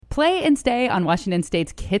play and stay on Washington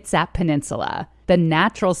State's Kitsap Peninsula, the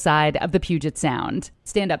natural side of the Puget Sound.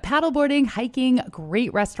 Stand-up paddleboarding, hiking,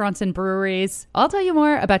 great restaurants and breweries. I'll tell you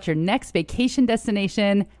more about your next vacation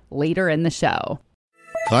destination later in the show.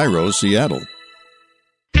 Cairo, Seattle.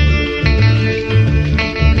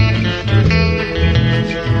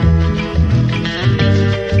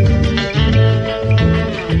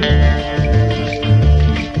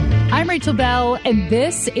 I'm Rachel Bell, and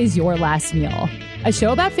this is Your Last Meal, a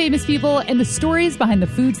show about famous people and the stories behind the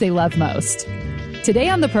foods they love most. Today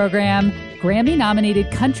on the program,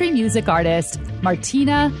 Grammy-nominated country music artist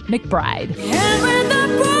Martina McBride. And with the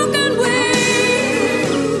broken wings,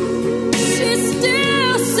 she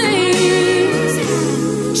still sings.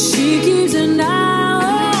 She keeps an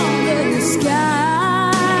eye over the sky.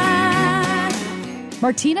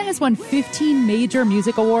 Martina has won 15 major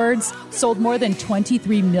music awards, sold more than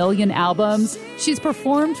 23 million albums. She's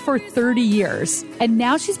performed for 30 years, and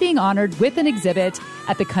now she's being honored with an exhibit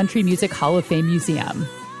at the Country Music Hall of Fame Museum.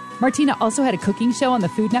 Martina also had a cooking show on the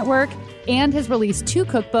Food Network and has released 2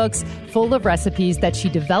 cookbooks full of recipes that she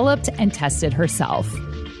developed and tested herself.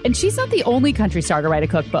 And she's not the only country star to write a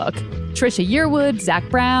cookbook. Trisha Yearwood, Zac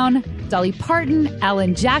Brown, Dolly Parton,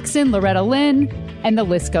 Alan Jackson, Loretta Lynn, and the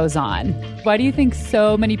list goes on. Why do you think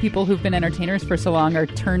so many people who've been entertainers for so long are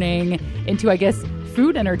turning into, I guess,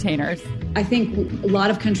 food entertainers? I think a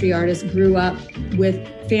lot of country artists grew up with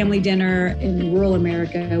family dinner in rural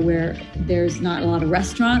America where there's not a lot of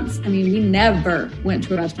restaurants. I mean, we never went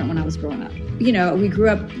to a restaurant when I was growing up. You know, we grew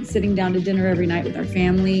up sitting down to dinner every night with our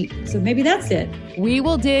family. So maybe that's it. We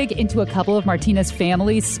will dig into a couple of Martina's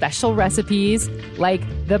family's special recipes, like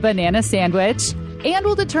the banana sandwich, and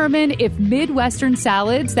we'll determine if Midwestern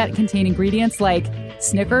salads that contain ingredients like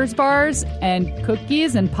Snickers bars and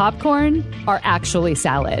cookies and popcorn are actually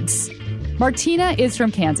salads. Martina is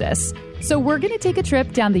from Kansas, so we're going to take a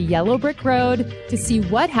trip down the yellow brick road to see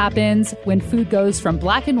what happens when food goes from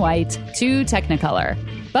black and white to Technicolor.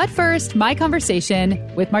 But first, my conversation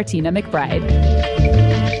with Martina McBride.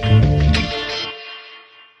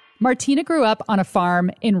 Martina grew up on a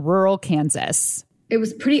farm in rural Kansas. It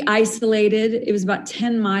was pretty isolated. It was about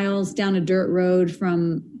 10 miles down a dirt road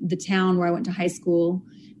from the town where I went to high school,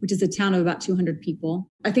 which is a town of about 200 people.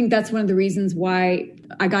 I think that's one of the reasons why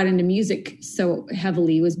I got into music so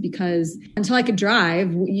heavily, was because until I could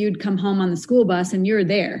drive, you'd come home on the school bus and you're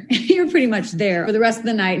there. You're pretty much there for the rest of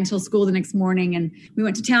the night until school the next morning. And we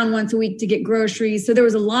went to town once a week to get groceries. So there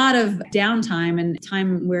was a lot of downtime and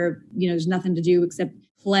time where, there's nothing to do except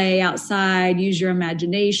play outside, use your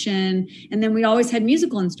imagination. And then we always had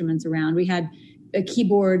musical instruments around. We had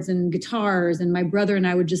keyboards and guitars, and my brother and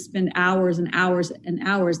I would just spend hours and hours and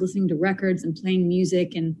hours listening to records and playing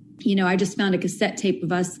music. And, I just found a cassette tape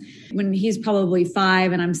of us when he's probably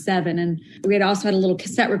 5 and I'm 7. And we had also had a little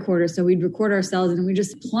cassette recorder. So we'd record ourselves and we'd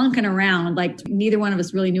just plunking around. Like neither one of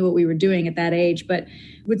us really knew what we were doing at that age, but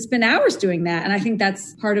would spend hours doing that. And I think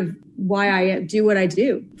that's part of why I do what I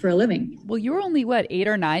do for a living. Well, you were only, 8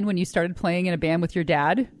 or 9 when you started playing in a band with your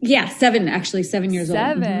dad? Yeah, 7 years 7, old.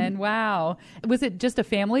 Mm-hmm. Wow. Was it just a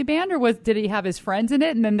family band, or did he have his friends in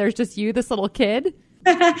it and then there's just you, this little kid?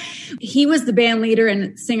 He was the band leader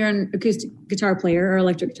and singer and acoustic guitar player or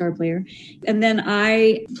electric guitar player. And then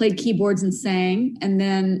I played keyboards and sang. And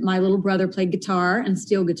then my little brother played guitar and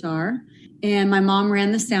steel guitar. And my mom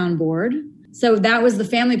ran the soundboard. So that was the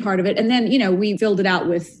family part of it. And then, we filled it out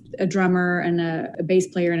with a drummer and a bass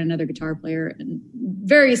player and another guitar player and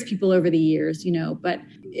various people over the years, But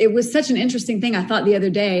it was such an interesting thing. I thought the other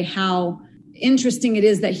day how interesting it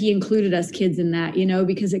is that he included us kids in that,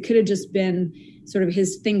 because it could have just been sort of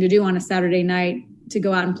his thing to do on a Saturday night to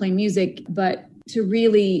go out and play music. But to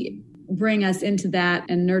really bring us into that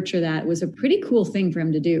and nurture that was a pretty cool thing for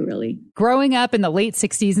him to do, really. Growing up in the late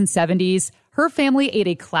 60s and 70s, her family ate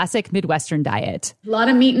a classic Midwestern diet. A lot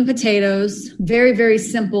of meat and potatoes, very, very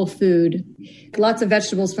simple food. Lots of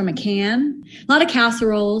vegetables from a can, a lot of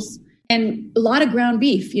casseroles, and a lot of ground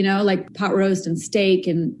beef, like pot roast and steak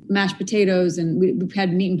and mashed potatoes. And we've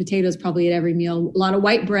had meat and potatoes probably at every meal. A lot of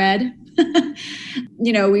white bread.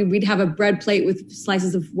 We'd have a bread plate with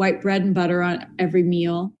slices of white bread and butter on every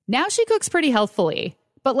meal. Now she cooks pretty healthfully.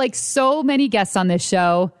 But like so many guests on this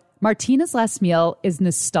show, Martina's last meal is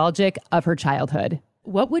nostalgic of her childhood.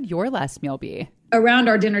 What would your last meal be? Around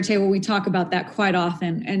our dinner table, we talk about that quite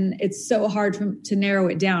often, and it's so hard to narrow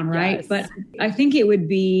it down, right? Yes. But I think it would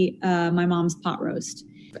be my mom's pot roast.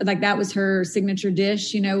 Like that was her signature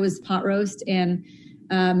dish, was pot roast and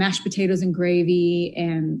mashed potatoes and gravy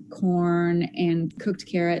and corn and cooked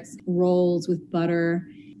carrots, rolls with butter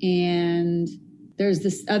and there's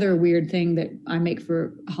this other weird thing that I make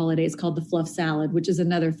for holidays called the fluff salad, which is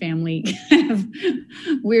another family kind of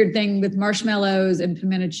weird thing with marshmallows and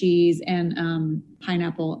pimento cheese and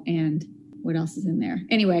pineapple and what else is in there?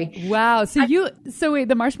 Anyway. Wow. So wait,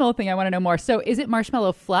 the marshmallow thing, I want to know more. So is it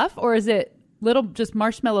marshmallow fluff or is it little just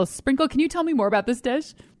marshmallow sprinkle? Can you tell me more about this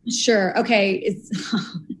dish? Sure. Okay.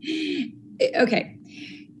 Okay.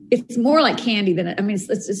 It's more like candy than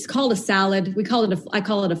it's called a salad. I call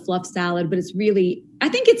it a fluff salad, but it's really, I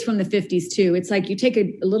think it's from the 50s too. It's like you take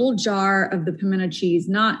a little jar of the pimento cheese,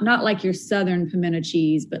 not like your Southern pimento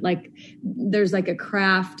cheese, but like there's like a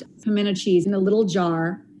Kraft pimento cheese in a little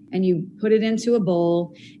jar, and you put it into a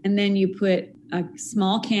bowl, and then you put a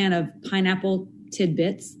small can of pineapple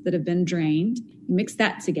tidbits that have been drained. You mix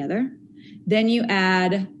that together. Then you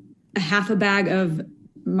add a half a bag of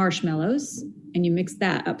marshmallows, and you mix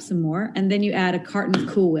that up some more. And then you add a carton of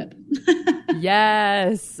Cool Whip.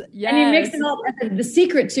 Yes. And you mix it all. The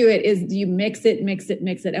secret to it is you mix it.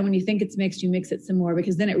 And when you think it's mixed, you mix it some more,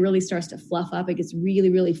 because then it really starts to fluff up. It gets really,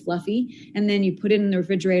 really fluffy. And then you put it in the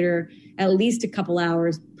refrigerator at least a couple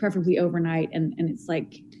hours, preferably overnight. And it's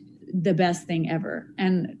like the best thing ever.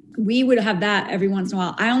 And we would have that every once in a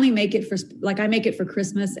while. I only make it I make it for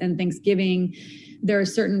Christmas and Thanksgiving. There are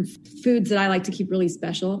certain foods that I like to keep really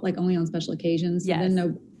special, like only on special occasions. Yes. And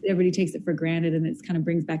then everybody takes it for granted, and it kind of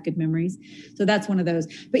brings back good memories. So that's one of those.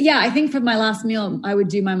 But yeah, I think for my last meal, I would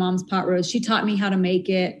do my mom's pot roast. She taught me how to make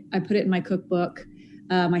it. I put it in my cookbook,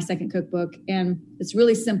 my second cookbook, and it's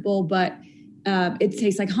really simple, but it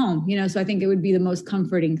tastes like home, So I think it would be the most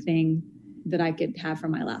comforting thing that I could have for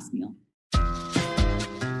my last meal.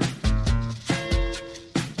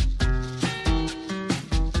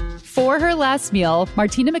 For her last meal,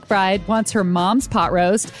 Martina McBride wants her mom's pot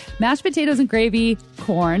roast, mashed potatoes and gravy,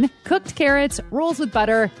 corn, cooked carrots, rolls with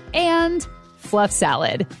butter, and fluff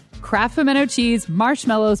salad, Kraft pimento cheese,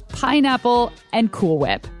 marshmallows, pineapple, and Cool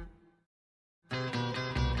Whip.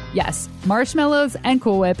 Yes, marshmallows and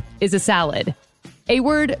Cool Whip is a salad, a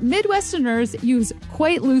word Midwesterners use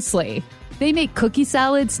quite loosely. They make cookie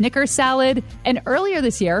salad, Snickers salad, and earlier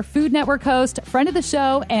this year, Food Network host, friend of the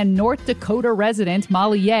show, and North Dakota resident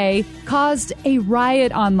Molly Yeh caused a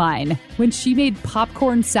riot online when she made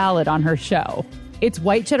popcorn salad on her show. It's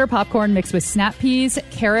white cheddar popcorn mixed with snap peas,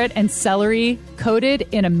 carrot, and celery, coated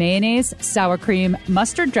in a mayonnaise, sour cream,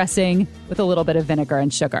 mustard dressing with a little bit of vinegar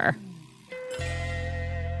and sugar.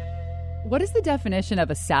 What is the definition of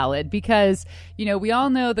a salad? Because, we all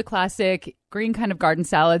know the classic green kind of garden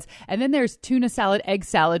salads. And then there's tuna salad, egg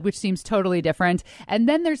salad, which seems totally different. And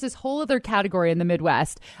then there's this whole other category in the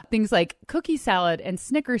Midwest, things like cookie salad and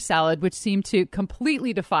Snickers salad, which seem to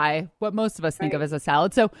completely defy what most of us think of as a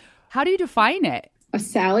salad. So how do you define it? A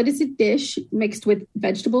salad is a dish mixed with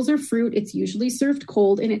vegetables or fruit. It's usually served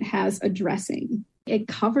cold, and it has a dressing. It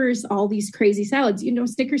covers all these crazy salads.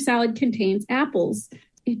 Snickers salad contains apples.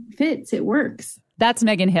 It fits. It works. That's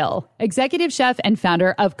Megan Hill, executive chef and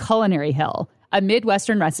founder of Culinary Hill, a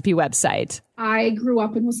Midwestern recipe website. I grew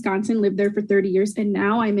up in Wisconsin, lived there for 30 years, and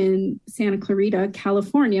now I'm in Santa Clarita,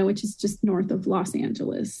 California, which is just north of Los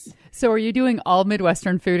Angeles. So are you doing all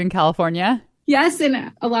Midwestern food in California? Yes,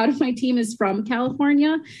 and a lot of my team is from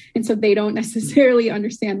California, and so they don't necessarily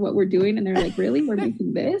understand what we're doing, and they're like, really? We're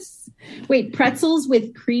making this? Wait, pretzels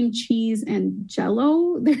with cream cheese and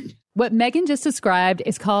Jell-O? What Megan just described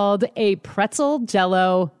is called a pretzel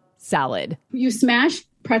Jell-O salad. You smash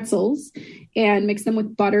pretzels and mix them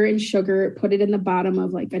with butter and sugar, put it in the bottom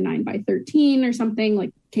of like a 9x13 or something,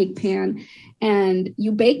 like cake pan, and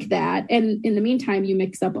you bake that. And in the meantime, you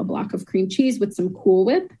mix up a block of cream cheese with some Cool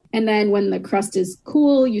Whip. And then when the crust is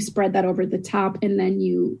cool, you spread that over the top, and then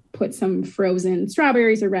you put some frozen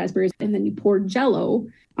strawberries or raspberries, and then you pour Jell-O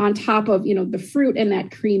on top of, the fruit and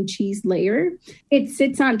that cream cheese layer. It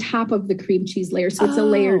sits on top of the cream cheese layer. So it's a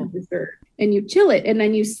layered dessert, and you chill it. And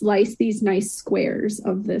then you slice these nice squares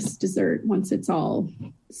of this dessert once it's all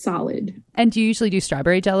solid. And do you usually do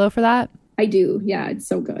strawberry Jell-O for that? I do. Yeah, it's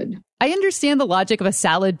so good. I understand the logic of a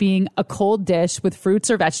salad being a cold dish with fruits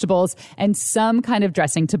or vegetables and some kind of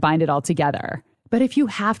dressing to bind it all together. But if you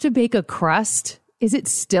have to bake a crust, is it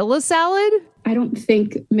still a salad? I don't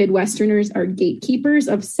think Midwesterners are gatekeepers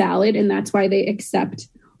of salad, and that's why they accept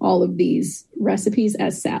all of these recipes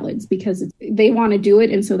as salads, because they want to do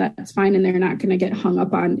it, and so that's fine, and they're not going to get hung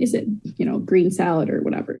up on, is it, green salad or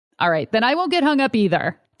whatever. All right, then I won't get hung up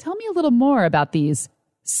either. Tell me a little more about these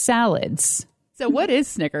salads. So what is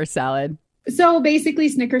Snickers salad? So basically,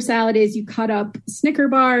 Snicker salad is you cut up Snicker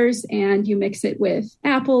bars and you mix it with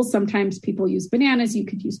apples. Sometimes people use bananas. You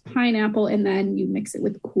could use pineapple, and then you mix it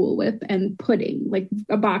with Cool Whip and pudding, like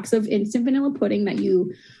a box of instant vanilla pudding that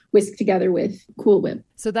you whisk together with Cool Whip.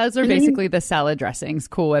 So those are basically the salad dressings,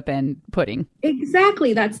 Cool Whip and pudding.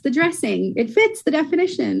 Exactly. That's the dressing. It fits the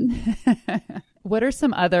definition. What are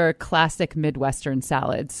some other classic Midwestern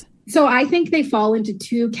salads? So I think they fall into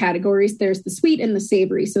two categories. There's the sweet and the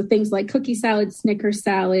savory. So things like cookie salad, Snicker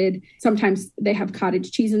salad, sometimes they have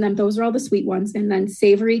cottage cheese in them. Those are all the sweet ones. And then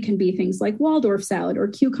savory can be things like Waldorf salad or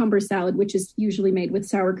cucumber salad, which is usually made with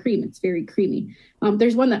sour cream. It's very creamy.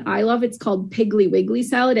 There's one that I love. It's called Piggly Wiggly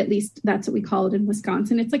salad. At least that's what we call it in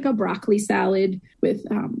Wisconsin. It's like a broccoli salad with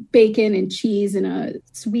bacon and cheese and a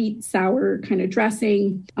sweet, sour kind of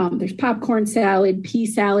dressing. There's popcorn salad, pea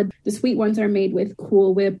salad. The sweet ones are made with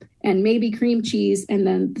Cool Whip and maybe cream cheese. And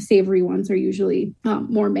then the savory ones are usually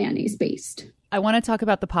more mayonnaise based. I want to talk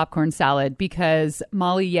about the popcorn salad because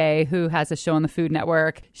Molly Ye, who has a show on the Food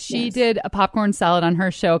Network, she did a popcorn salad on her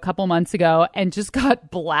show a couple months ago and just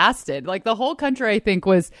got blasted. Like the whole country, I think,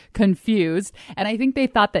 was confused. And I think they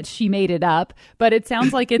thought that she made it up, but it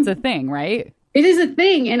sounds like it's a thing, right? It is a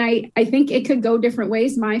thing. And I think it could go different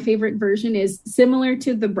ways. My favorite version is similar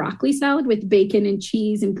to the broccoli salad with bacon and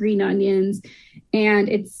cheese and green onions. And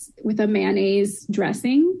it's with a mayonnaise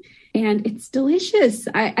dressing. And it's delicious.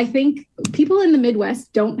 I think people in the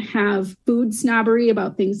Midwest don't have food snobbery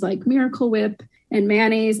about things like Miracle Whip and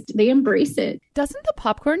mayonnaise. They embrace it. Doesn't the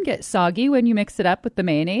popcorn get soggy when you mix it up with the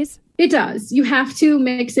mayonnaise? It does. You have to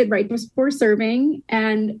mix it right before serving.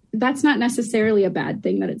 And that's not necessarily a bad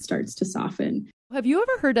thing that it starts to soften. Have you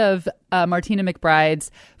ever heard of Martina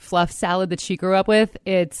McBride's fluff salad that she grew up with?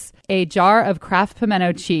 It's a jar of Kraft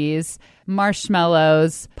pimento cheese,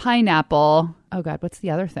 marshmallows, pineapple. Oh, God, what's the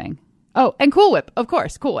other thing? Oh, and Cool Whip. Of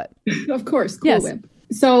course, Cool Whip. Of course, Cool Whip.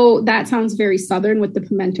 So that sounds very Southern with the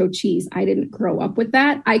pimento cheese. I didn't grow up with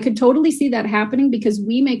that. I could totally see that happening because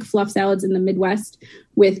we make fluff salads in the Midwest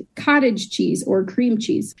with cottage cheese or cream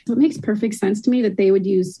cheese. So it makes perfect sense to me that they would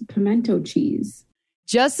use pimento cheese.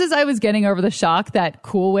 Just as I was getting over the shock that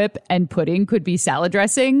Cool Whip and pudding could be salad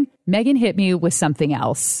dressing, Megan hit me with something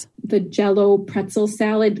else. The Jell-O pretzel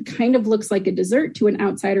salad kind of looks like a dessert. To an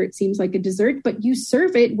outsider, it seems like a dessert, but you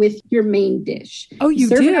serve it with your main dish. Oh, you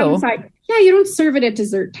serve do? It outside. Yeah, you don't serve it at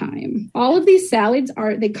dessert time. All of these salads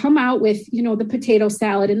they come out with, the potato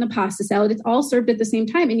salad and the pasta salad. It's all served at the same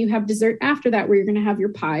time. And you have dessert after that where you're going to have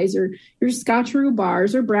your pies or your scotcheroo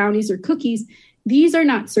bars or brownies or cookies. These are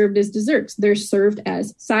not served as desserts. They're served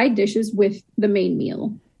as side dishes with the main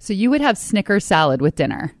meal. So you would have Snicker salad with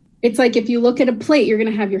dinner. It's like if you look at a plate, you're going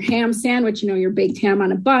to have your ham sandwich, your baked ham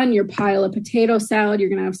on a bun, your pile of potato salad. You're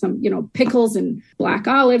going to have some, pickles and black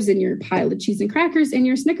olives and your pile of cheese and crackers, and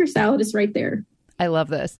your Snicker salad is right there. I love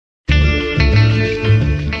this.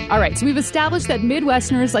 All right, so we've established that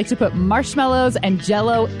Midwesterners like to put marshmallows and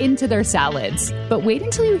Jell-O into their salads. But wait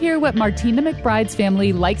until you hear what Martina McBride's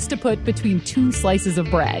family likes to put between two slices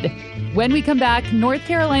of bread. When we come back, North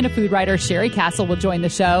Carolina food writer Sherry Castle will join the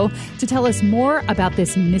show to tell us more about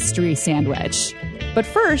this mystery sandwich. But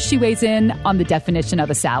first, she weighs in on the definition of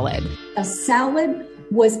a salad. A salad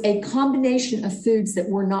was a combination of foods that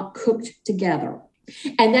were not cooked together.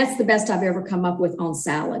 And that's the best I've ever come up with on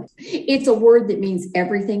salad. It's a word that means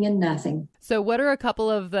everything and nothing. So what are a couple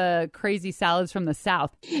of the crazy salads from the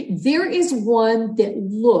South? There is one that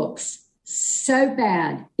looks so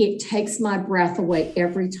bad, it takes my breath away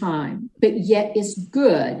every time, but yet it's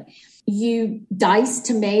good. You dice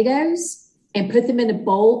tomatoes and put them in a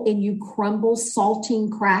bowl and you crumble saltine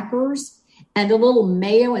crackers and a little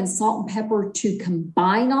mayo and salt and pepper to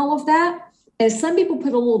combine all of that. And some people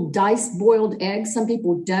put a little diced boiled egg, some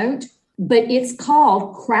people don't, but it's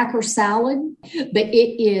called cracker salad, but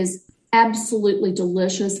it is absolutely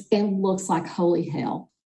delicious and looks like holy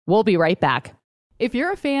hell. We'll be right back. If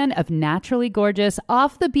you're a fan of naturally gorgeous,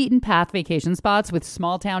 off-the-beaten-path vacation spots with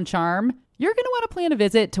small-town charm, you're going to want to plan a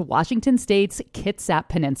visit to Washington State's Kitsap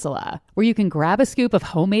Peninsula, where you can grab a scoop of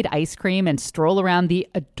homemade ice cream and stroll around the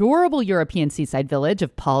adorable European seaside village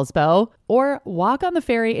of Paulsbo, or walk on the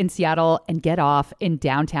ferry in Seattle and get off in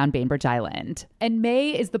downtown Bainbridge Island. And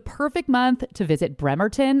May is the perfect month to visit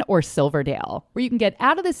Bremerton or Silverdale, where you can get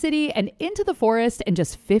out of the city and into the forest in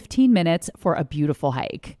just 15 minutes for a beautiful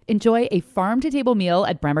hike. Enjoy a farm-to-table meal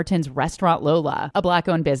at Bremerton's Restaurant Lola, a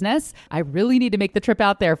Black-owned business. I really need to make the trip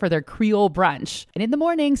out there for their Creole brunch. And in the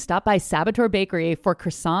morning, stop by Saboteur Bakery for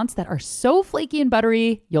croissants that are so flaky and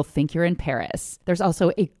buttery, you'll think you're in Paris. There's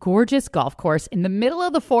also a gorgeous golf course in the middle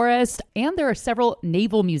of the forest, and there are several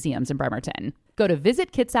naval museums in Bremerton. Go to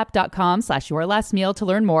visitkitsap.com/yourlastmeal to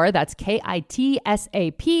learn more. That's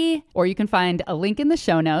KITSAP. Or you can find a link in the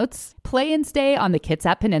show notes. Play and stay on the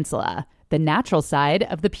Kitsap Peninsula, the natural side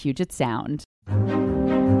of the Puget Sound.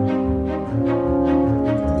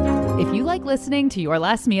 If you like listening to Your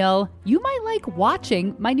Last Meal, you might like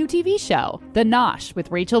watching my new TV show, The Nosh with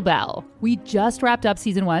Rachel Bell. We just wrapped up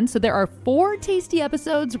season 1, so there are 4 tasty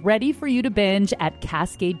episodes ready for you to binge at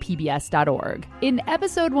CascadePBS.org. In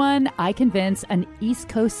episode 1, I convince an East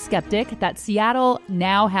Coast skeptic that Seattle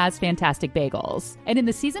now has fantastic bagels. And in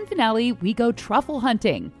the season finale, we go truffle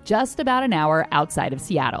hunting, just about an hour outside of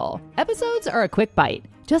Seattle. Episodes are a quick bite,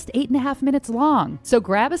 just 8.5 minutes long. So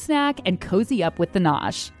grab a snack and cozy up with The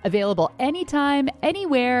Nosh. Available anytime,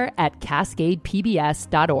 anywhere at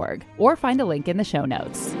CascadePBS.org. Or find a link in the show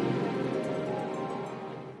notes.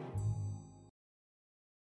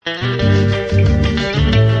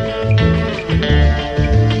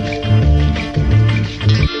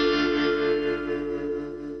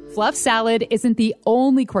 Fluff salad isn't the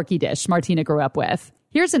only quirky dish Martina grew up with.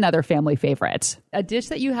 Here's another family favorite. A dish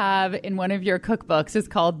that you have in one of your cookbooks is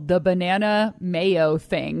called the banana mayo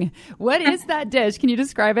thing. What is that dish? Can you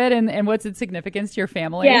describe it and what's its significance to your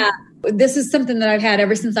family? Yeah, this is something that I've had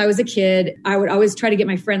ever since I was a kid. I would always try to get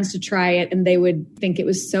my friends to try it, and they would think it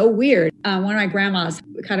was so weird. One of my grandmas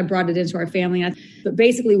kind of brought it into our family. But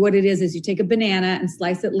basically what it is you take a banana and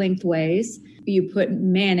slice it lengthways. You put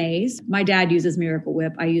mayonnaise. My dad uses Miracle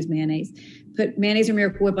Whip. I use mayonnaise. Put mayonnaise or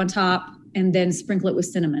Miracle Whip on top, and then sprinkle it with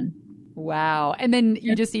cinnamon. Wow. And then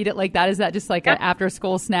you just eat it like that? Is that just like an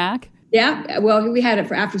after-school snack? Yeah. Well, we had it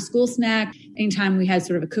for after-school snack. Anytime we had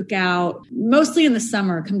sort of a cookout, mostly in the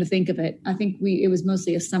summer, come to think of it. I think it was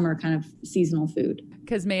mostly a summer kind of seasonal food.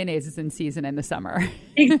 Because mayonnaise is in season in the summer.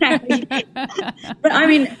 Exactly. But I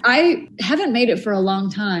mean, I haven't made it for a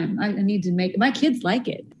long time. I need to make it. My kids like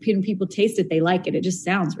it. When people taste it, they like it. It just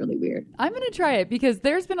sounds really weird. I'm going to try it because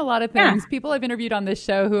there's been a lot of things. People I've interviewed on this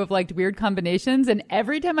show who have liked weird combinations. And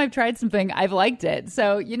every time I've tried something, I've liked it.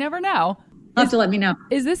 So you never know. You'll have to let me know.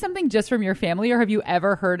 Is this something just from your family, or have you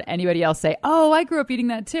ever heard anybody else say, oh, I grew up eating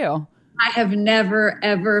that too? I have never,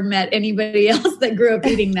 ever met anybody else that grew up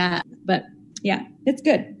eating that. But yeah, it's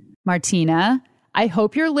good. Martina, I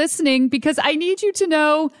hope you're listening because I need you to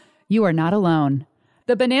know you are not alone.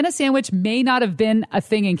 The banana sandwich may not have been a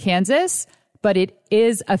thing in Kansas, but it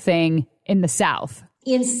is a thing in the South.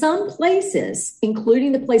 In some places,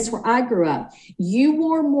 including the place where I grew up, you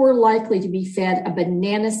were more likely to be fed a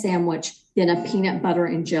banana sandwich than a peanut butter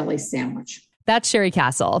and jelly sandwich. That's Sherry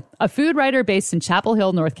Castle, a food writer based in Chapel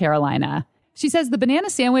Hill, North Carolina. She says the banana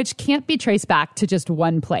sandwich can't be traced back to just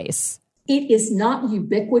one place. It is not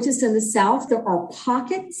ubiquitous in the South. There are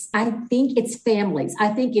pockets. I think it's families. I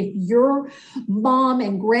think if your mom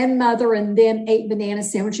and grandmother and them ate banana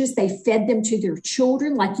sandwiches, they fed them to their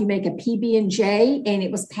children like you make a PB&J, and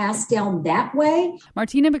it was passed down that way.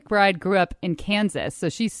 Martina McBride grew up in Kansas, so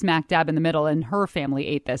she's smack dab in the middle, and her family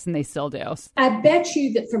ate this, and they still do. I bet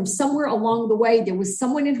you that from somewhere along the way, there was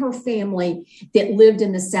someone in her family that lived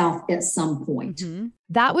in the South at some point. Mm-hmm.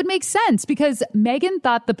 That would make sense because Megan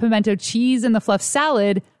thought the pimento cheese in the fluff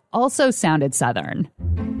salad also sounded Southern.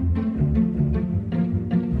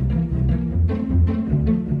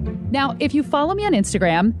 Now, if you follow me on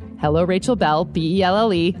Instagram, hello Rachel Bell,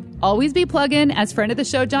 Belle, always be plug-in, as friend of the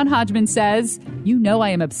show John Hodgman says, you know I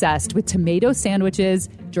am obsessed with tomato sandwiches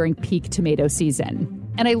during peak tomato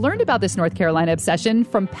season. And I learned about this North Carolina obsession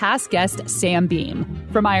from past guest Sam Beam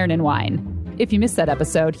from Iron and Wine. If you missed that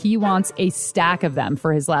episode, he wants a stack of them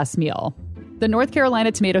for his last meal. The North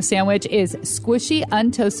Carolina tomato sandwich is squishy,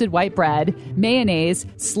 untoasted white bread, mayonnaise,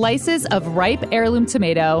 slices of ripe heirloom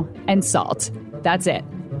tomato, and salt. That's it.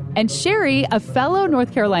 And Sherry, a fellow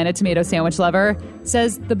North Carolina tomato sandwich lover,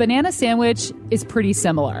 says the banana sandwich is pretty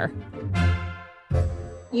similar.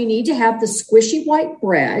 You need to have the squishy white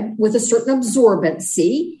bread with a certain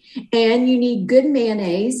absorbency, and you need good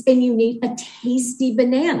mayonnaise, and you need a tasty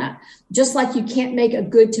banana. Just like you can't make a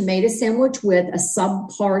good tomato sandwich with a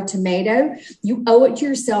subpar tomato, you owe it to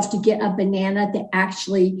yourself to get a banana that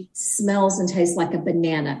actually smells and tastes like a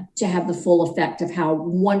banana to have the full effect of how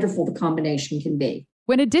wonderful the combination can be.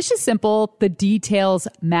 When a dish is simple, the details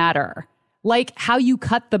matter. Like how you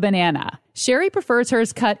cut the banana. Sherry prefers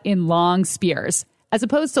hers cut in long spears, as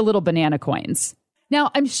opposed to little banana coins.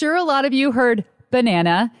 Now, I'm sure a lot of you heard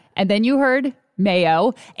banana, and then you heard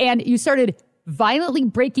mayo, and you started violently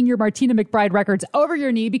breaking your Martina McBride records over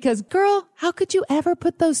your knee because, girl, how could you ever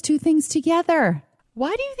put those two things together?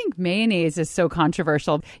 Why do you think mayonnaise is so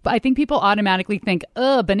controversial? I think people automatically think,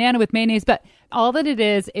 banana with mayonnaise, but all that it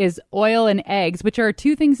is oil and eggs, which are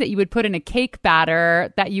two things that you would put in a cake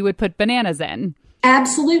batter that you would put bananas in.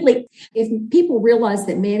 Absolutely. If people realize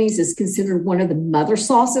that mayonnaise is considered one of the mother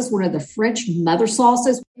sauces, one of the French mother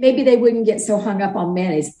sauces, maybe they wouldn't get so hung up on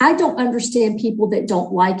mayonnaise. I don't understand people that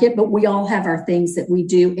don't like it, but we all have our things that we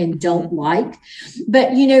do and don't like.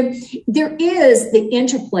 But, there is the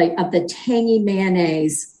interplay of the tangy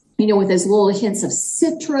mayonnaise, with those little hints of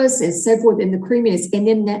citrus and so forth in the creaminess, and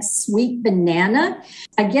then that sweet banana.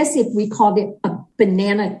 I guess if we called it a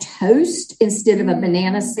banana toast instead of a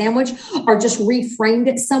banana sandwich, or just reframed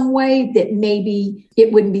it some way, that maybe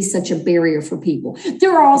it wouldn't be such a barrier for people.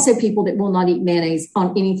 There are also people that will not eat mayonnaise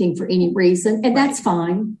on anything for any reason, and that's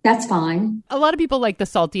fine. That's fine. A lot of people like the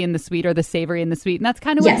salty and the sweet, or the savory and the sweet, and that's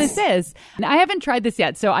kind of what this is. And I haven't tried this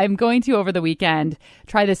yet, so I'm going to, over the weekend,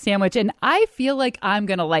 try this sandwich, and I feel like I'm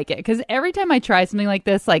going to like it, because every time I try something like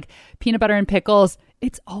this, like peanut butter and pickles,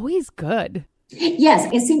 it's always good. Yes.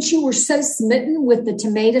 And since you were so smitten with the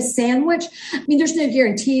tomato sandwich, there's no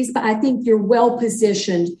guarantees, but I think you're well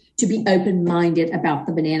positioned to be open-minded about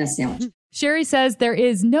the banana sandwich. Sherry says there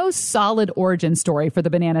is no solid origin story for the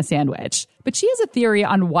banana sandwich, but she has a theory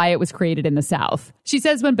on why it was created in the South. She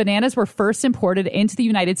says when bananas were first imported into the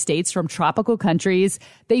United States from tropical countries,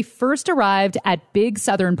 they first arrived at big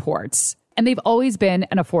southern ports, and they've always been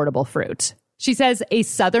an affordable fruit. She says a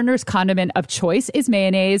Southerner's condiment of choice is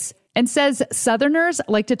mayonnaise, and says Southerners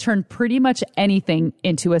like to turn pretty much anything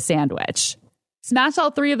into a sandwich. Smash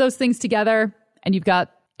all three of those things together, and you've got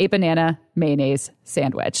a banana mayonnaise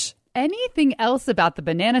sandwich. Anything else about the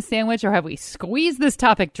banana sandwich, or have we squeezed this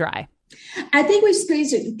topic dry? I think we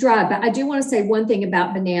squeezed it dry, but I do want to say one thing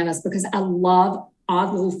about bananas, because I love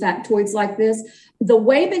odd little factoids like this. The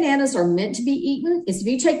way bananas are meant to be eaten is if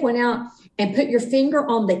you take one out and put your finger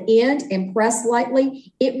on the end and press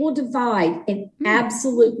lightly, it will divide in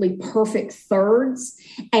absolutely perfect thirds.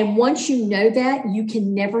 And once you know that, you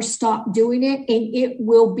can never stop doing it. And it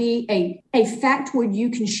will be a factoid you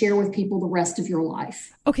can share with people the rest of your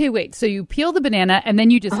life. Okay, wait. So you peel the banana and then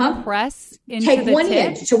you just press into the tip? Take one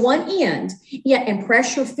end to one end. Yeah, and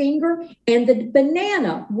press your finger, and the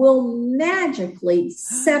banana will magically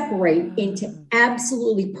separate into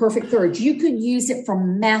absolutely perfect thirds. You could use it for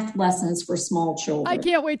math lessons for small children. I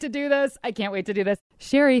can't wait to do this.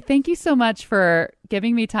 Sherry, thank you so much for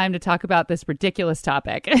giving me time to talk about this ridiculous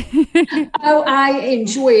topic. Oh, I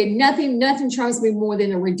enjoy it. Nothing charms me more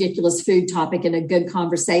than a ridiculous food topic and a good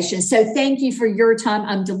conversation. So thank you for your time.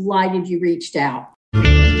 I'm delighted you reached out.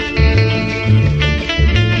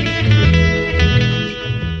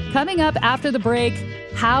 Coming up after the break,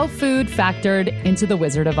 how food factored into The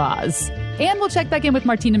Wizard of Oz. And we'll check back in with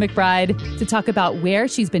Martina McBride to talk about where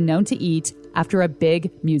she's been known to eat after a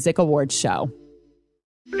big music awards show.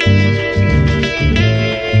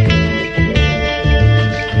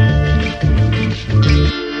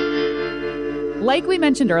 Like we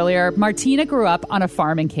mentioned earlier, Martina grew up on a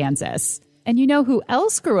farm in Kansas. And you know who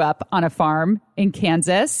else grew up on a farm in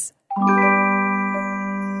Kansas?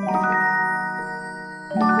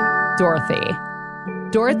 Dorothy.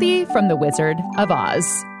 Dorothy from The Wizard of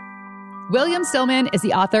Oz. William Stillman is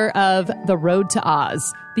the author of The Road to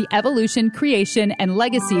Oz, the evolution, creation, and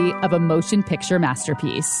legacy of a motion picture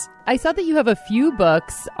masterpiece. I saw that you have a few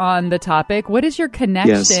books on the topic. What is your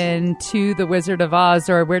connection to The Wizard of Oz,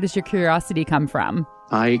 or where does your curiosity come from?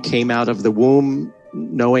 I came out of the womb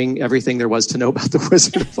knowing everything there was to know about The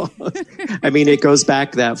Wizard of Oz. It goes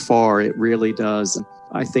back that far. It really does.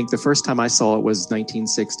 I think the first time I saw it was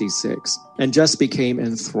 1966 and just became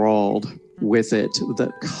enthralled with it.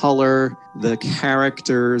 The color, the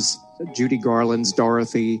characters, Judy Garland's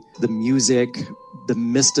Dorothy, the music, the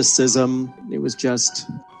mysticism. It was just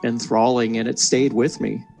enthralling, and it stayed with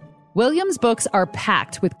me. William's books are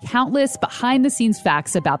packed with countless behind-the-scenes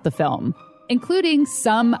facts about the film, including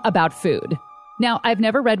some about food. Now, I've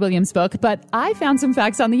never read William's book, but I found some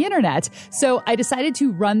facts on the internet, so I decided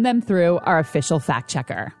to run them through our official fact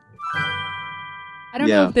checker. I don't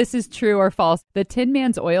know if this is true or false. The Tin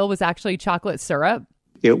Man's oil was actually chocolate syrup.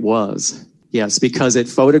 It was. Yes, because it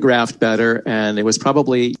photographed better, and it was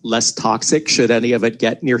probably less toxic should any of it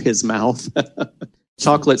get near his mouth.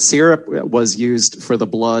 Chocolate syrup was used for the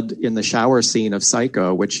blood in the shower scene of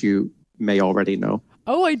Psycho, which you may already know.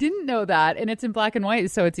 Oh, I didn't know that. And it's in black and white,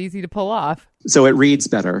 so it's easy to pull off. So it reads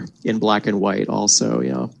better in black and white also,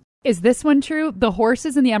 yeah. Is this one true? The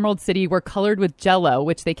horses in the Emerald City were colored with Jell-O,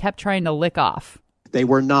 which they kept trying to lick off. They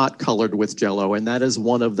were not colored with Jell-O, and that is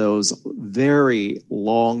one of those very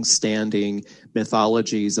long-standing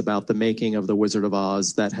mythologies about the making of The Wizard of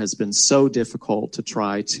Oz that has been so difficult to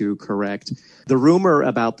try to correct. The rumor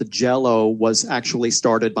about the Jell-O was actually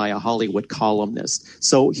started by a Hollywood columnist.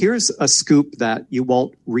 So here's a scoop that you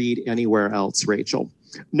won't read anywhere else, Rachel.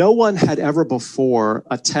 No one had ever before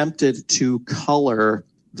attempted to color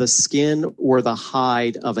the skin or the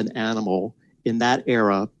hide of an animal in that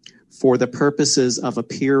era for the purposes of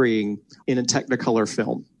appearing in a Technicolor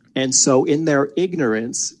film. And so in their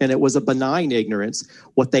ignorance, and it was a benign ignorance,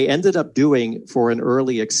 what they ended up doing for an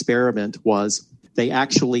early experiment was they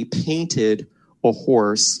actually painted a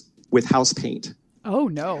horse with house paint. Oh,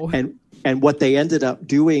 no. And what they ended up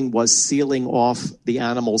doing was sealing off the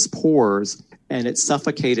animal's pores, and it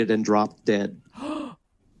suffocated and dropped dead.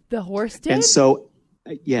 The horse did? And so,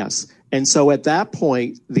 yes. And so at that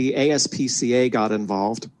point, the ASPCA got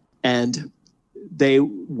involved, and they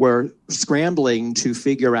were scrambling to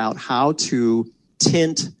figure out how to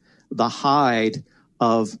tint the hide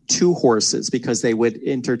of two horses, because they would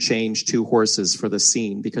interchange two horses for the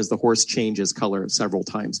scene because the horse changes color several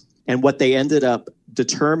times. And what they ended up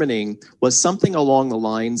determining was something along the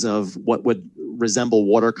lines of what would resemble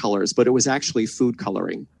watercolors, but it was actually food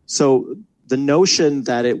coloring. So the notion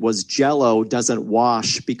that it was Jell-O doesn't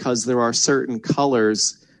wash because there are certain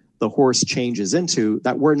colors the horse changes into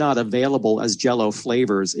that were not available as Jell-O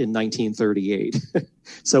flavors in 1938.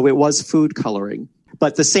 So it was food coloring.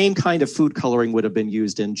 But the same kind of food coloring would have been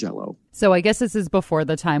used in Jell-O. So I guess this is before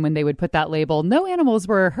the time when they would put that label, no animals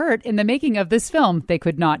were hurt in the making of this film. They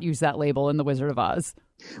could not use that label in The Wizard of Oz.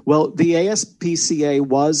 Well, the ASPCA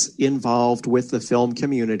was involved with the film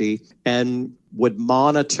community and would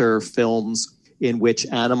monitor films in which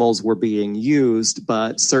animals were being used,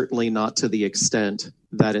 but certainly not to the extent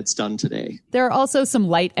that it's done today. There are also some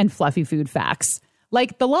light and fluffy food facts.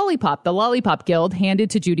 Like the lollipop Guild handed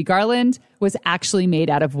to Judy Garland was actually made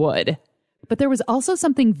out of wood. But there was also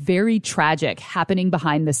something very tragic happening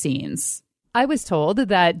behind the scenes. I was told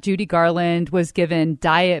that Judy Garland was given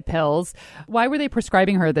diet pills. Why were they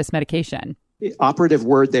prescribing her this medication? The operative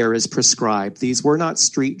word there is prescribed. These were not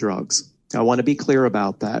street drugs. I want to be clear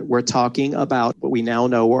about that. We're talking about what we now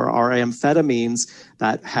know are amphetamines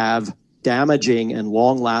that have damaging and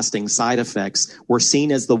long-lasting side effects, were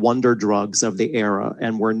seen as the wonder drugs of the era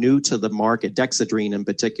and were new to the market. Dexedrine in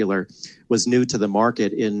particular was new to the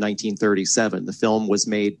market in 1937. The film was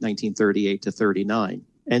made 1938 to 39.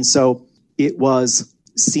 And so it was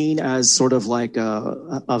seen as sort of like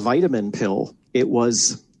a vitamin pill. It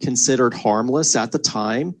was considered harmless at the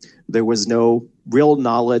time. There was no real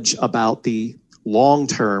knowledge about the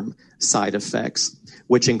long-term side effects,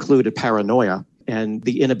 which included paranoia and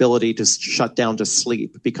the inability to shut down to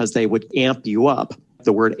sleep because they would amp you up.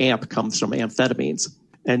 The word amp comes from amphetamines.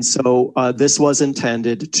 And so this was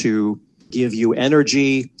intended to give you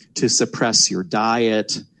energy, to suppress your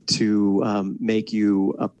diet, to make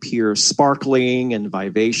you appear sparkling and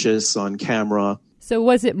vivacious on camera. So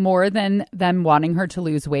was it more than them wanting her to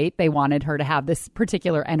lose weight? They wanted her to have this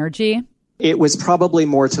particular energy? It was probably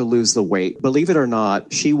more to lose the weight. Believe it or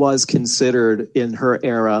not, she was considered in her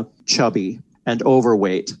era chubby and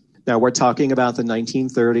overweight. Now, we're talking about the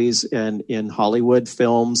 1930s, and in Hollywood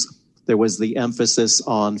films, there was the emphasis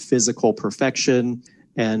on physical perfection,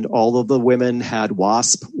 and all of the women had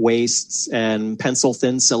wasp waists and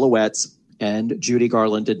pencil-thin silhouettes, and Judy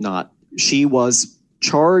Garland did not. She was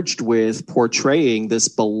charged with portraying this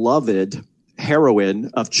beloved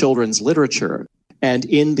heroine of children's literature. And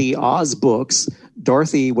in the Oz books,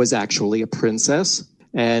 Dorothy was actually a princess,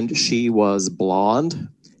 and she was blonde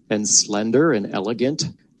and slender and elegant.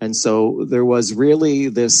 And so there was really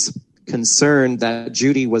this concern that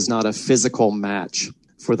Judy was not a physical match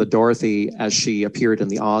for the Dorothy as she appeared in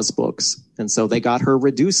the Oz books. And so they got her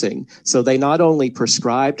reducing. So they not only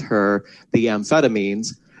prescribed her the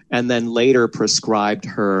amphetamines and then later prescribed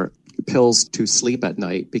her pills to sleep at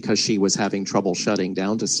night because she was having trouble shutting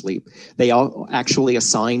down to sleep. They all actually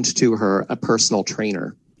assigned to her a personal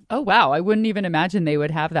trainer. Oh, wow. I wouldn't even imagine they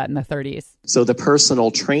would have that in the 30s. So the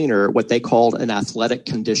personal trainer, what they called an athletic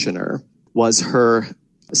conditioner, was her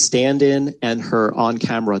stand-in and her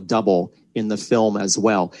on-camera double in the film as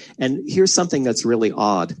well. And here's something that's really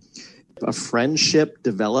odd. A friendship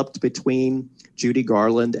developed between Judy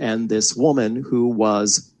Garland and this woman who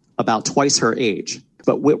was about twice her age.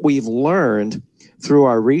 But what we've learned through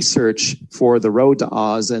our research for The Road to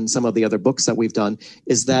Oz and some of the other books that we've done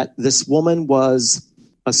is that this woman was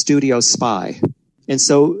a studio spy. And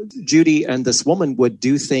so Judy and this woman would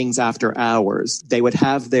do things after hours. They would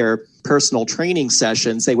have their personal training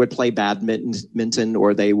sessions. They would play badminton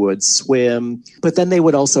or they would swim, but then they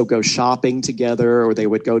would also go shopping together or they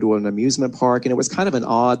would go to an amusement park. And it was kind of an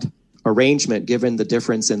odd arrangement given the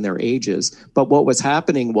difference in their ages. But what was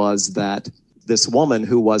happening was that this woman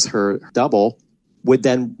who was her double would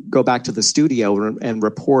then go back to the studio and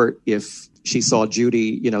report if she saw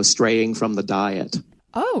Judy, straying from the diet.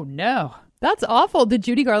 Oh, no. That's awful. Did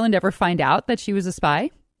Judy Garland ever find out that she was a spy?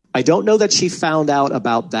 I don't know that she found out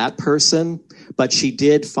about that person, but she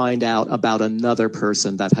did find out about another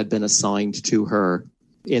person that had been assigned to her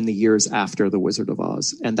in the years after The Wizard of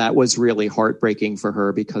Oz. And that was really heartbreaking for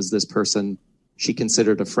her because this person she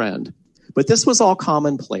considered a friend. But this was all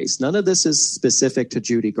commonplace. None of this is specific to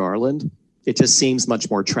Judy Garland. It just seems much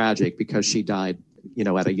more tragic because she died,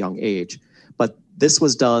 at a young age. But this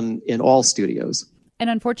was done in all studios. And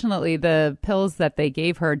unfortunately, the pills that they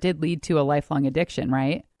gave her did lead to a lifelong addiction,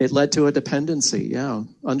 right? It led to a dependency, yeah,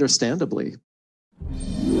 understandably.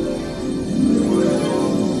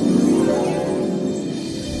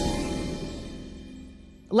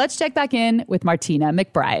 Let's check back in with Martina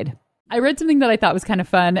McBride. I read something that I thought was kind of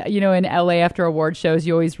fun. In LA after award shows,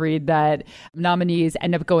 you always read that nominees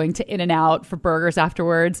end up going to In-N-Out for burgers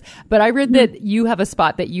afterwards. But I read that you have a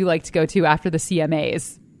spot that you like to go to after the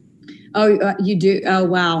CMAs. Oh, you do? Oh,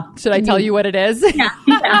 wow. Should I tell you what it is? Yeah.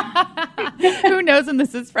 Who knows when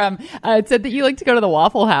this is from? It said that you like to go to the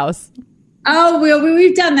Waffle House. Oh,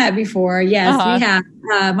 we've done that before. Yes, we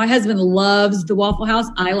have. My husband loves the Waffle House.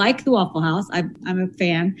 I like the Waffle House. I'm a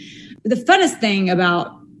fan. The funnest thing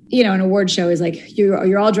about an award show is like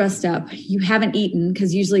you're all dressed up. You haven't eaten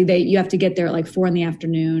because usually you have to get there at like 4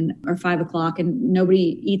 p.m. or 5 o'clock, and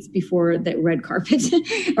nobody eats before the red carpet.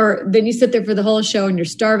 Or then you sit there for the whole show and you're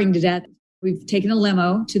starving to death. We've taken a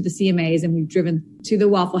limo to the CMAs and we've driven to the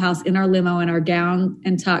Waffle House in our limo in our gown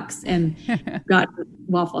and tux and got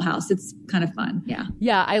Waffle House. It's kind of fun. Yeah.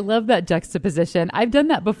 Yeah. I love that juxtaposition. I've done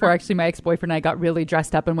that before. Actually, my ex-boyfriend and I got really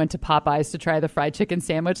dressed up and went to Popeyes to try the fried chicken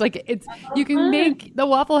sandwich. Like you can make the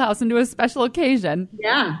Waffle House into a special occasion.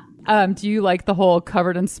 Yeah. Do you like the whole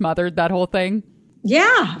covered and smothered, that whole thing?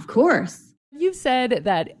 Yeah, of course. You've said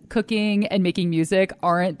that cooking and making music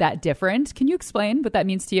aren't that different. Can you explain what that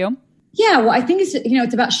means to you? Yeah, well, I think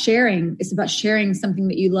it's about sharing. It's about sharing something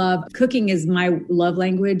that you love. Cooking is my love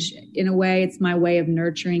language in a way. It's my way of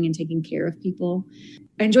nurturing and taking care of people.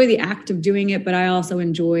 I enjoy the act of doing it, but I also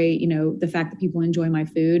enjoy, the fact that people enjoy my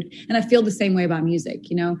food. And I feel the same way about music.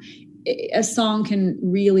 A song can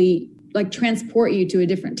really transport you to a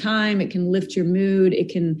different time. It can lift your mood. It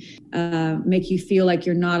can make you feel like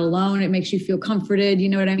you're not alone. It makes you feel comforted. You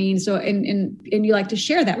know what I mean? So, and you like to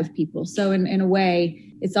share that with people. So in a way,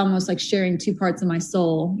 it's almost like sharing two parts of my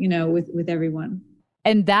soul, with everyone.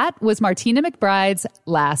 And that was Martina McBride's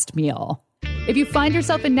last meal. If you find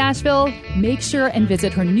yourself in Nashville, make sure and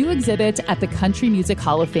visit her new exhibit at the Country Music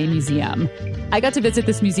Hall of Fame Museum. I got to visit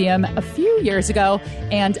this museum a few years ago,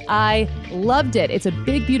 and I loved it. It's a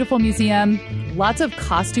big, beautiful museum, lots of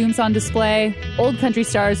costumes on display, old country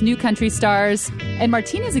stars, new country stars. And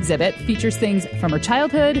Martina's exhibit features things from her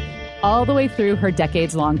childhood all the way through her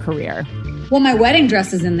decades-long career. Well, my wedding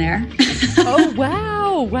dress is in there. Oh,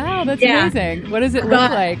 wow. Wow, that's amazing. What does it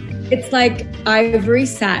look like? It's like ivory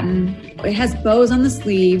satin. It has bows on the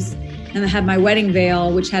sleeves, and I had my wedding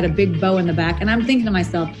veil, which had a big bow in the back. And I'm thinking to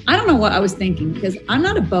myself, I don't know what I was thinking because I'm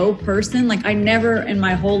not a bow person. Like I never in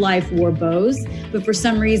my whole life wore bows, but for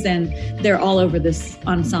some reason they're all over this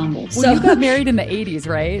ensemble. Well, you got married in the 80s,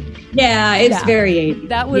 right? Yeah, it's very 80s.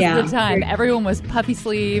 That was the time. Everyone was puffy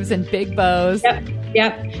sleeves and big bows.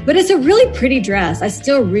 Yep. But it's a really pretty dress. I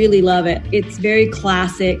still really love it. It's very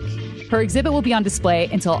classic. Her exhibit will be on display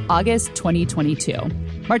until August 2022.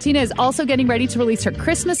 Martina is also getting ready to release her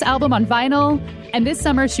Christmas album on vinyl. And this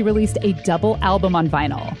summer, she released a double album on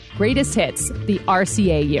vinyl, Greatest Hits, the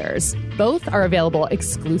RCA Years. Both are available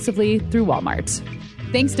exclusively through Walmart.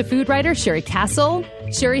 Thanks to food writer Sherry Castle.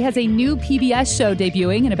 Sherry has a new PBS show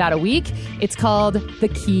debuting in about a week. It's called The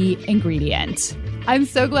Key Ingredient. I'm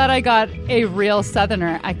so glad I got a real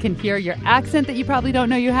Southerner. I can hear your accent that you probably don't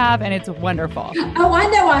know you have, and it's wonderful. Oh, I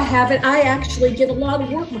know I have it. I actually get a lot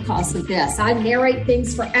of work because of this. I narrate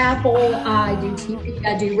things for Apple. I do TV.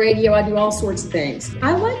 I do radio. I do all sorts of things.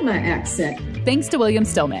 I like my accent. Thanks to William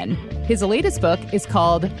Stillman. His latest book is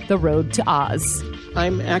called The Road to Oz.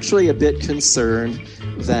 I'm actually a bit concerned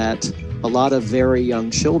that a lot of very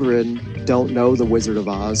young children don't know The Wizard of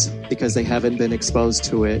Oz because they haven't been exposed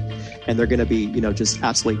to it. And they're going to be, just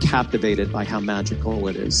absolutely captivated by how magical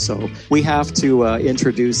it is. So we have to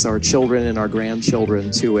introduce our children and our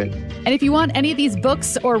grandchildren to it. And if you want any of these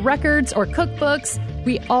books or records or cookbooks,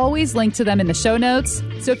 we always link to them in the show notes.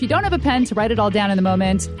 So if you don't have a pen to write it all down in the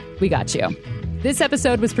moment, we got you. This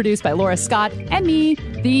episode was produced by Laura Scott and me,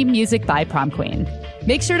 the music by Prom Queen.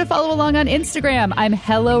 Make sure to follow along on Instagram. I'm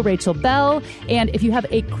Hello Rachel Bell. And if you have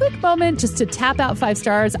a quick moment just to tap out 5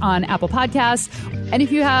 stars on Apple Podcasts, and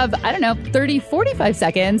if you have, 30, 45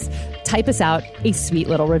 seconds, type us out a sweet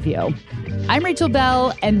little review. I'm Rachel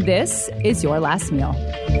Bell, and this is Your Last Meal.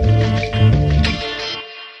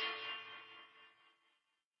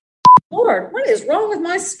 Lord, what is wrong with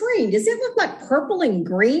my screen? Does it look like purple and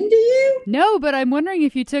green to you? No, but I'm wondering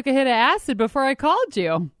if you took a hit of acid before I called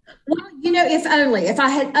you. Well, if I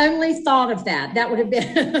had only thought of that, that would have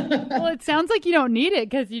been. Well, it sounds like you don't need it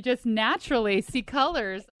because you just naturally see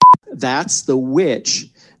colors. That's the witch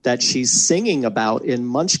that she's singing about in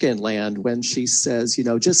Munchkin Land when she says,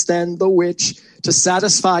 just then the witch, to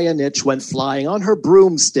satisfy an itch, went flying on her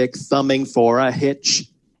broomstick, thumbing for a hitch.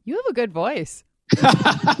 You have a good voice.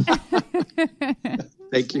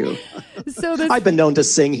 Thank you. So I've been known to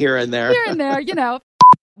sing here and there. Here and there,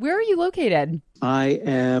 Where are you located? I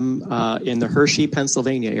am in the Hershey,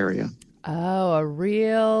 Pennsylvania area. Oh, a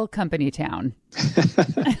real company town.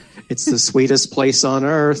 It's the sweetest place on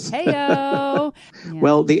earth. Hey-o. Yeah.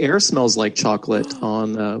 Well, the air smells like chocolate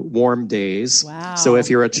on warm days. Wow. So if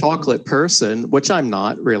you're a chocolate person, which I'm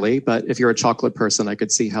not really, but if you're a chocolate person, I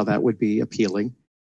could see how that would be appealing.